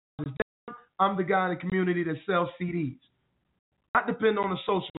 2 houses down. I'm the guy in the community that sells CDs. Not depend on a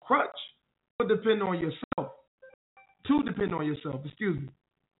social crutch, but depend on yourself. To depend on yourself, excuse me.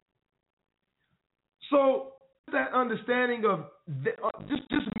 So that understanding of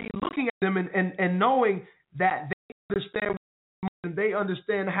just me looking at them and knowing that they understand and they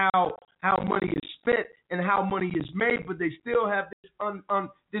understand how money is spent and how money is made, but they still have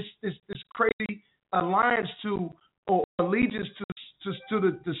this this crazy alliance to or allegiance to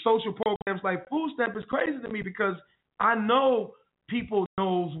the social programs like food stamp is crazy to me because I know people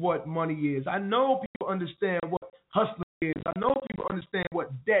knows what money is. I know people understand what hustling is. I know people understand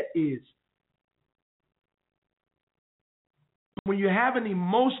what debt is. When you have an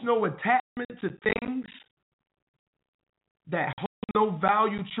emotional attachment to things that hold no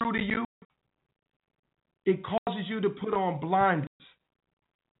value true to you, it causes you to put on blinders.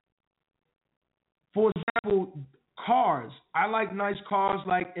 For example, cars. I like nice cars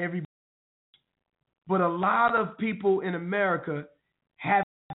like everybody. but a lot of people in America have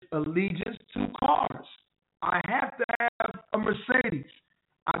allegiance to cars. I have to have a Mercedes.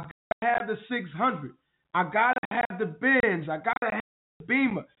 I gotta have the 600. I gotta have the Benz. I gotta have the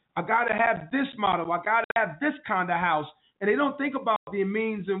Beamer. I gotta have this model. I gotta have this kind of house. And they don't think about the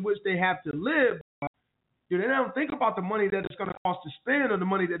means in which they have to live. They don't think about the money that it's going to cost to spend or the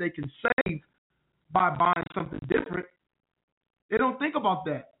money that they can save by buying something different. They don't think about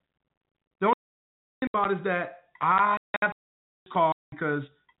that. The only thing about it is that I have this car because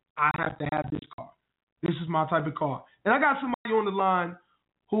I have to have this car. This is my type of car. And I got somebody on the line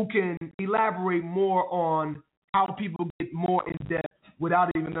who can elaborate more on how people get more in debt without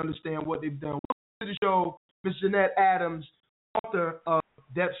even understanding what they've done. Welcome to the show, Ms. Jeanette Adams, author of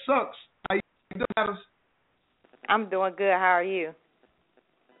Debt Sucks. How you doing, Adams? I'm doing good. How are you?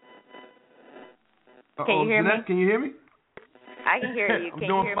 Can you hear Jeanette, me? Can you hear me? I can hear you. I'm Can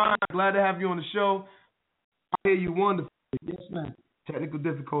doing you hear fine. me? Glad to have you on the show. I hear you wonderfully. Yes, ma'am. Technical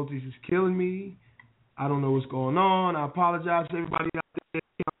difficulties is killing me. I don't know what's going on. I apologize to everybody out there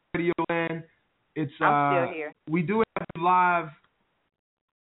on Radio Land. I'm still here. We do have you live.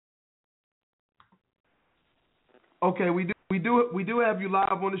 Okay, we do have you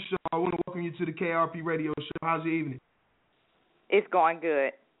live on the show. I want to welcome you to the KRP Radio Show. How's your evening? It's going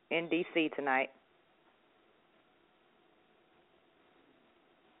good in D.C. tonight.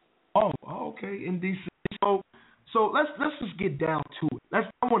 Oh, okay, in D.C. So let's just get down to it.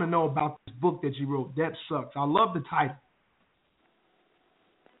 I want to know about this book that you wrote, Debt Sucks. I love the title.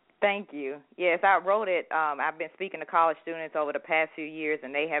 Thank you. Yes, I wrote it. I've been speaking to college students over the past few years,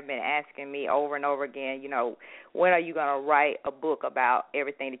 and they have been asking me over and over again, when are you going to write a book about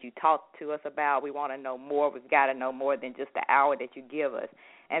everything that you talked to us about? We want to know more. We've got to know more than just the hour that you give us.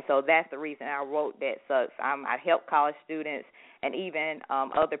 And so that's the reason I wrote Debt Sucks. I help college students and even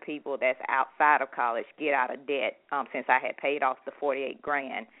other people that's outside of college get out of debt. Since I had paid off the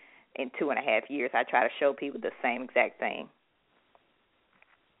 $48,000 in 2.5 years, I try to show people the same exact thing.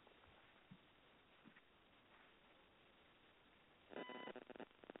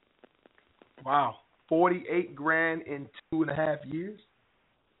 Wow, $48,000 in 2.5 years?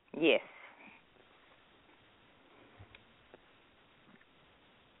 Yes.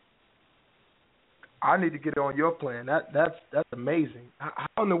 I need to get on your plan. That's amazing.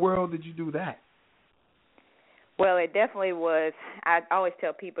 How in the world did you do that? Well, it definitely was. I always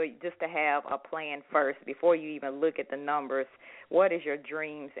tell people just to have a plan first before you even look at the numbers. What is your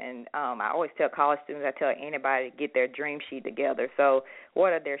dreams? And I always tell college students, I tell anybody to get their dream sheet together. So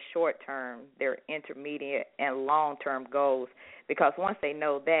what are their short-term, their intermediate, and long-term goals? Because once they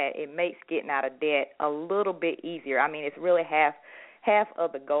know that, it makes getting out of debt a little bit easier. I mean, it's really half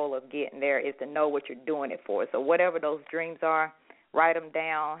of the goal of getting there is to know what you're doing it for. So whatever those dreams are, write them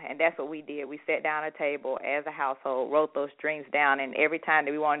down, and that's what we did. We sat down at a table as a household, wrote those dreams down, and every time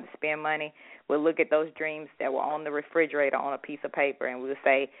that we wanted to spend money, we'd look at those dreams that were on the refrigerator on a piece of paper, and we would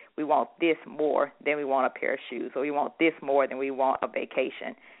say, we want this more than we want a pair of shoes, or we want this more than we want a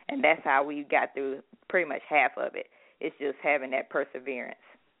vacation. And that's how we got through pretty much half of it. It's just having that perseverance.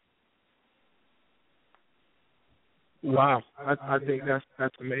 Wow, I think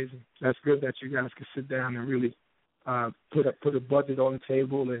that's amazing. That's good that you guys can sit down and really put a budget on the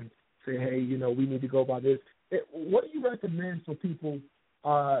table and say, hey, we need to go by this. What do you recommend for people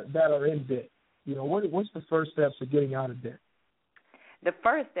that are in debt? What's the first steps of getting out of debt? The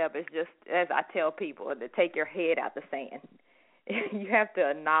first step is just, as I tell people, to take your head out the sand. You have to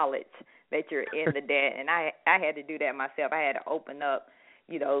acknowledge that you're in the debt, and I had to do that myself. I had to open up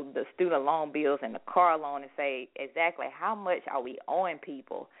the student loan bills and the car loan and say exactly how much are we owing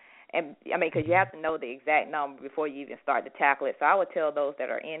people. And, because you have to know the exact number before you even start to tackle it. So I would tell those that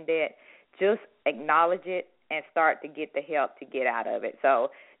are in debt, just acknowledge it and start to get the help to get out of it.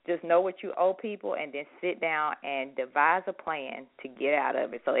 So just know what you owe people and then sit down and devise a plan to get out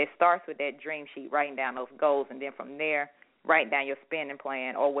of it. So it starts with that dream sheet, writing down those goals, and then from there, write down your spending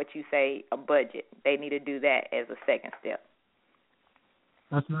plan or what you say, a budget. They need to do that as a second step.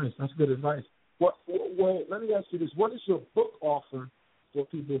 That's nice. That's good advice. Well, let me ask you this. What is your book offer for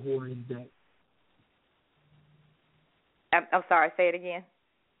people who are in debt? I'm sorry, say it again.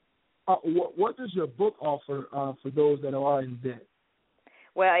 What does your book offer for those that are in debt?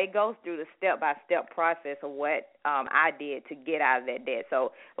 Well, it goes through the step-by-step process of what I did to get out of that debt.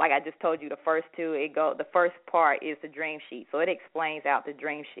 So, like I just told you, the first two, the first part is the dream sheet. So it explains out the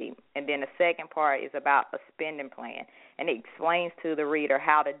dream sheet. And then the second part is about a spending plan. And it explains to the reader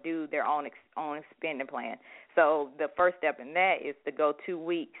how to do their own spending plan. So the first step in that is to go 2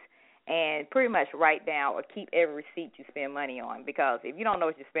 weeks and pretty much write down or keep every receipt you spend money on. Because if you don't know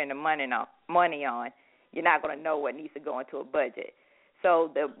what you're spending money on, you're not going to know what needs to go into a budget.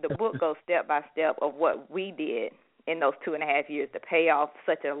 So the book goes step by step of what we did in those 2.5 years to pay off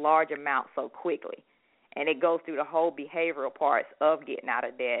such a large amount so quickly. And it goes through the whole behavioral parts of getting out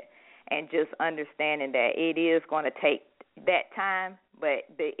of debt and just understanding that it is going to take that time, but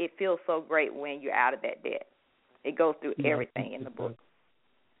it feels so great when you're out of that debt. It goes through everything in the book.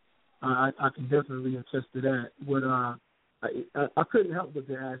 I can definitely attest to that. What I couldn't help but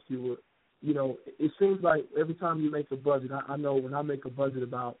to ask you, it seems like every time you make a budget, I know when I make a budget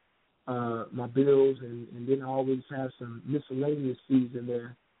about my bills, and then I always have some miscellaneous fees in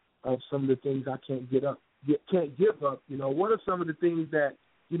there of some of the things I can't give up. What are some of the things that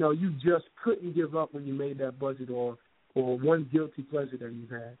you just couldn't give up when you made that budget, or one guilty pleasure that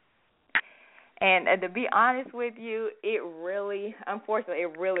you've had? And to be honest with you, unfortunately,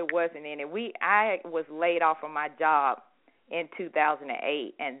 it really wasn't any. I was laid off from my job in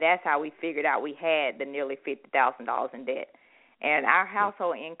 2008, and that's how we figured out we had the nearly $50,000 in debt. And our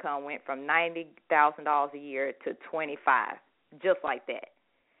household income went from $90,000 a year to $25,000, just like that.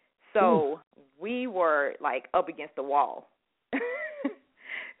 So we were like up against the wall.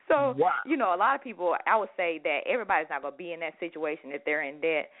 So, a lot of people, I would say that everybody's not going to be in that situation if they're in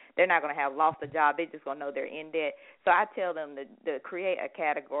debt. They're not going to have lost a job. They're just going to know they're in debt. So I tell them to create a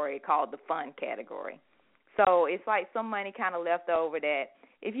category called the fun category. So it's like some money kind of left over that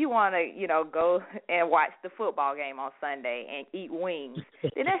if you want to, go and watch the football game on Sunday and eat wings,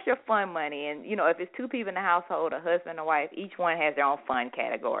 then that's your fun money. And, if it's two people in the household, a husband and a wife, each one has their own fun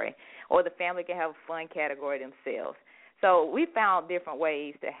category. Or the family can have a fun category themselves. So we found different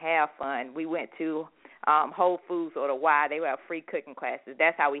ways to have fun. We went to Whole Foods or the Y. They would have free cooking classes.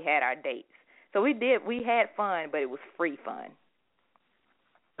 That's how we had our dates. So we had fun, but it was free fun.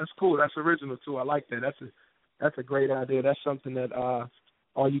 That's cool. That's original, too. I like that. That's a great idea. That's something that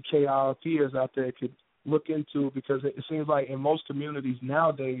all you KRPers out there could look into, because it seems like in most communities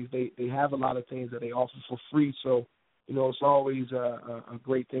nowadays they have a lot of things that they offer for free. So, it's always a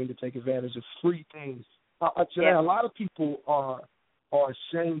great thing to take advantage of free things. Janae, a lot of people are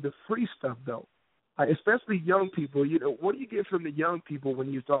ashamed of free stuff, though, especially young people. What do you get from the young people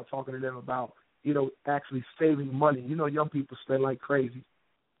when you start talking to them about, actually saving money? Young people spend like crazy.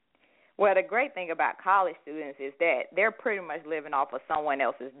 Well, the great thing about college students is that they're pretty much living off of someone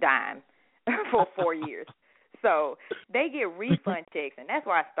else's dime for 4 years. So they get refund checks, and that's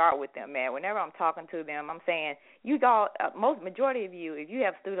where I start with them, man. Whenever I'm talking to them, I'm saying, majority of you, if you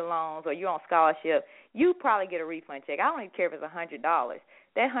have student loans or you're on scholarship, you probably get a refund check. I don't even care if it's $100.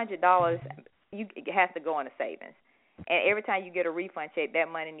 That $100 it has to go into savings. And every time you get a refund check, that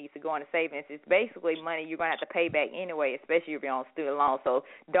money needs to go into savings. It's basically money you're going to have to pay back anyway, especially if you're on student loan. So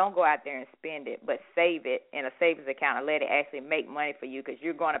don't go out there and spend it, but save it in a savings account and let it actually make money for you, because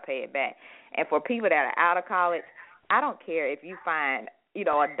you're going to pay it back. And for people that are out of college, I don't care if you find,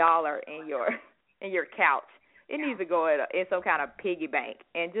 $1 in your couch. It needs to go in some kind of piggy bank,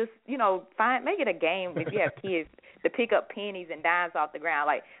 and just, make it a game if you have kids to pick up pennies and dimes off the ground.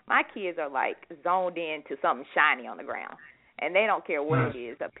 Like, my kids are, zoned in to something shiny on the ground, and they don't care what it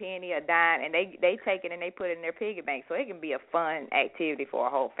is, a penny, a dime, and they take it and they put it in their piggy bank, so it can be a fun activity for a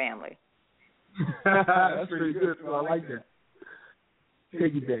whole family. That's pretty good. I like that.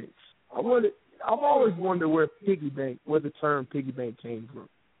 Piggy banks. I've always wondered where the term piggy bank came from.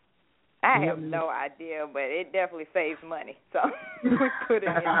 I have no idea, but it definitely saves money, so we put it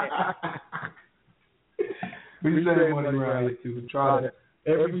in there. We save money around here, too. We try to,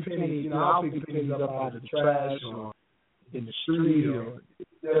 every penny, I'll pick pennies up out of the trash or in the street, or it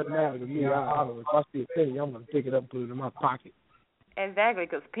doesn't matter to me. If I see a penny, I'm going to pick it up and put it in my pocket. Exactly,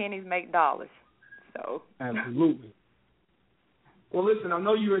 because pennies make dollars. So absolutely. Well, listen, I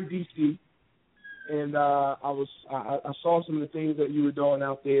know you're in D.C., and I saw some of the things that you were doing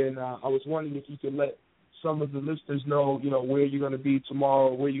out there, and I was wondering if you could let some of the listeners know, where you're going to be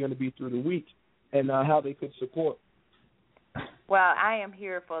tomorrow, where you're going to be through the week, and how they could support. Well, I am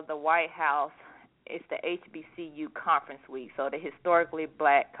here for the White House. It's the HBCU Conference Week, so the historically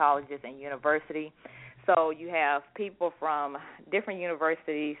black colleges and university. So you have people from different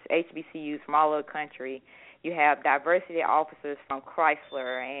universities, HBCUs from all over the country. You have diversity officers from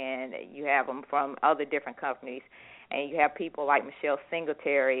Chrysler, and you have them from other different companies. And you have people like Michelle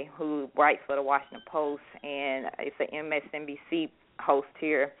Singletary, who writes for the Washington Post, and it's an MSNBC host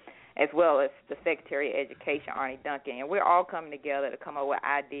here, as well as the Secretary of Education, Arnie Duncan. And we're all coming together to come up with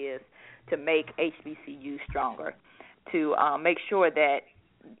ideas to make HBCU stronger, to make sure that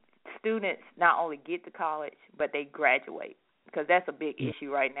students not only get to college, but they graduate, because that's a big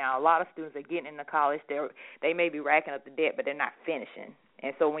issue right now. A lot of students are getting into college. They may be racking up the debt, but they're not finishing.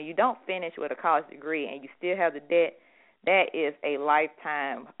 And so when you don't finish with a college degree and you still have the debt, that is a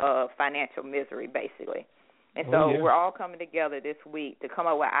lifetime of financial misery, basically. And so we're all coming together this week to come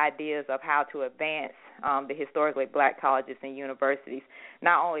up with ideas of how to advance the historically black colleges and universities,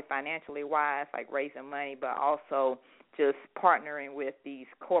 not only financially wise, like raising money, but also just partnering with these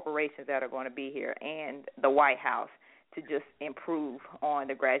corporations that are going to be here and the White House to just improve on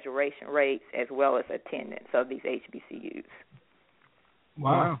the graduation rates as well as attendance of these HBCUs.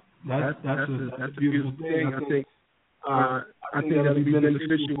 Wow. That's a beautiful thing. I think that'll be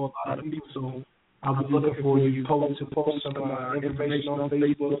beneficial for a lot of people. So I'll be looking for you to post some information on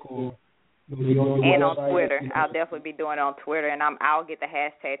Facebook or and on Twitter. I'll definitely be doing it on Twitter, and I'll get the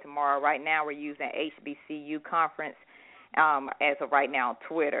hashtag tomorrow. Right now we're using HBCU Conference as of right now on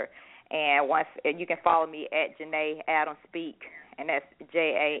Twitter. And you can follow me at Janae Adams Speak, and that's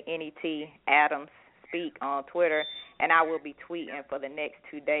JANET Adams Speak on Twitter. And I will be tweeting for the next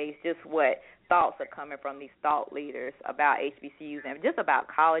 2 days just what thoughts are coming from these thought leaders about HBCUs and just about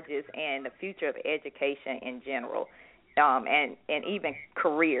colleges and the future of education in general, and even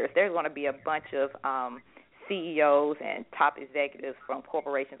careers. There's going to be a bunch of CEOs and top executives from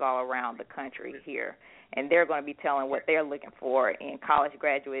corporations all around the country here, and they're going to be telling what they're looking for in college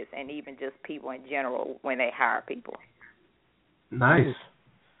graduates and even just people in general when they hire people. Nice.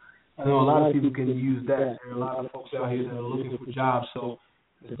 I know a lot of people can use that. There are a lot of folks out here that are looking for jobs, so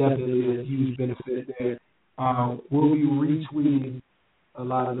it's definitely a huge benefit there. We'll be retweeting a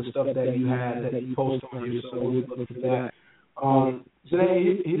lot of the stuff that you had, that you post on here, so we'll look for that.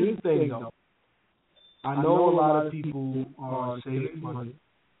 Today, here's the thing, though. I know a lot of people are saving money,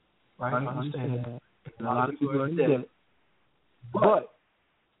 right? I understand that. And a lot of people are in debt. But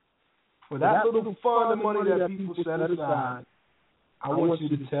for that little fund of money that people set aside, I want you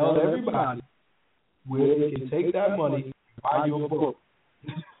to tell everybody where they can take that money and buy your book.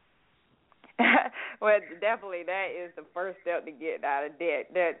 Well, definitely that is the first step to get out of debt.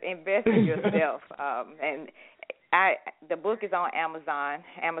 That invest in yourself. And the book is on Amazon,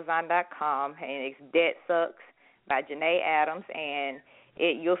 Amazon.com, and it's Debt Sucks by Janae Adams. And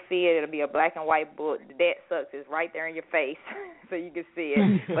you'll see it. It'll be a black and white book. The Debt Sucks is right there in your face, so you can see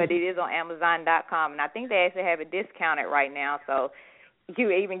it. But it is on Amazon.com, and I think they actually have it discounted right now, so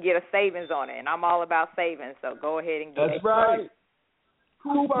you even get a savings on it. And I'm all about savings, so go ahead and get it. That's right.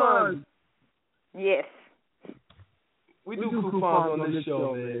 Coupons. Yes. We do coupons on this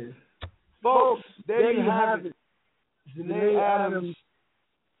show, man. Folks, there you have it. Janae Adams,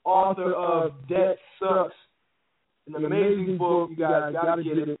 author of Debt Sucks. An amazing book. You guys got to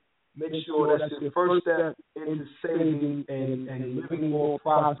get it. Make sure that's your first step into saving and living more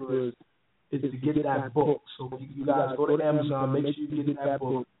prosperous is to get that book. So you guys go to Amazon, make sure you get that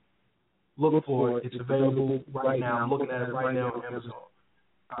book. Look for it. It's available right now. I'm looking at it right now on Amazon.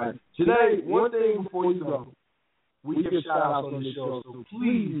 All right. Janae, one thing before you go. We give shout-outs on the show, so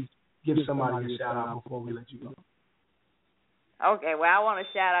please give somebody a shout-out before we let you go. Okay, well, I want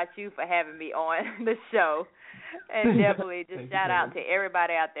to shout out you for having me on the show. And definitely just shout out to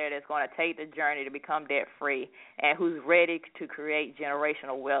everybody out there that's going to take the journey to become debt-free and who's ready to create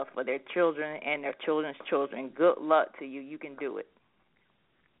generational wealth for their children and their children's children. Good luck to you. You can do it.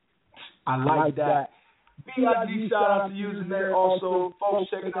 I like that. BIG shout-out to you, Janae. Also, folks,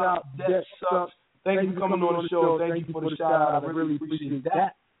 check it out. Debt Sucks. Thank you for coming on the show. Thank you for the shout-out. I really appreciate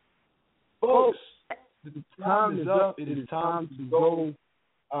that. Folks, the time is up. It is time to go.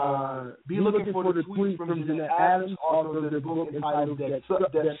 Be looking for the tweet from Janae Adams, author of the book entitled Debt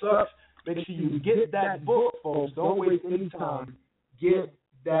Sucks. Make sure you get that book, folks. Don't waste any time. Get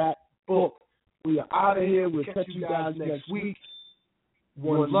that book. We are out of here. We'll catch you guys next week.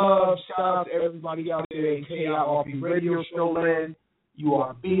 One love. Shout out to everybody out there in KIRP Radio Show land. You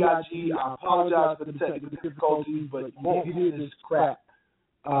are BIG. I apologize for the technical difficulties, but you won't hear this crap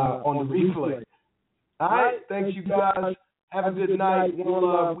on the replay. All right? Thank you, guys. Have a good night. One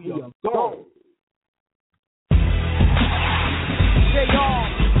love. We are gone. Hey, y'all.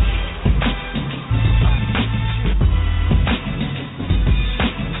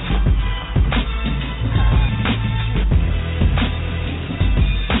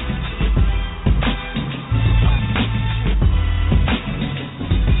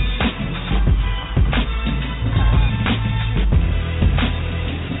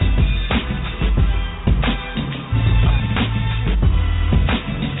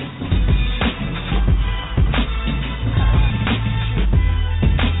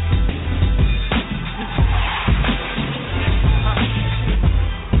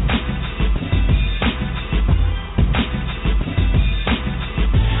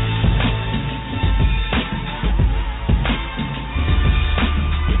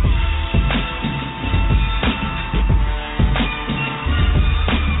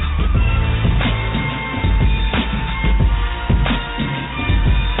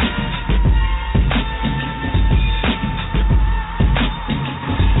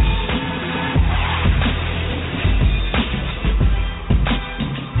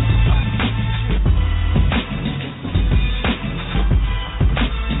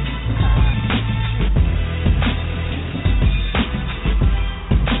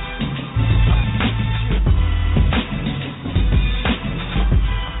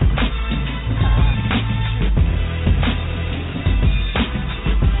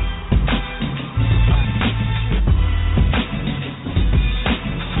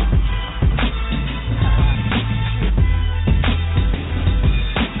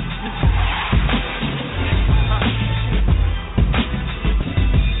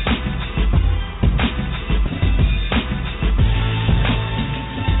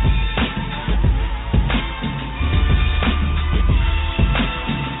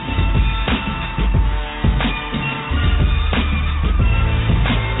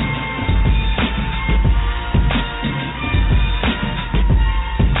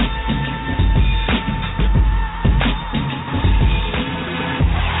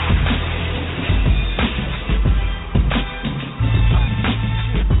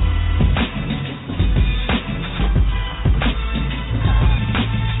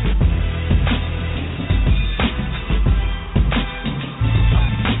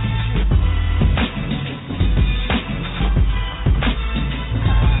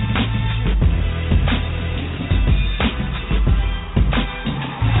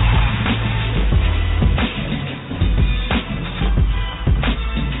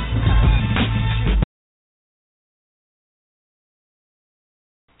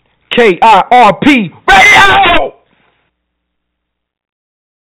 KIRP Radio!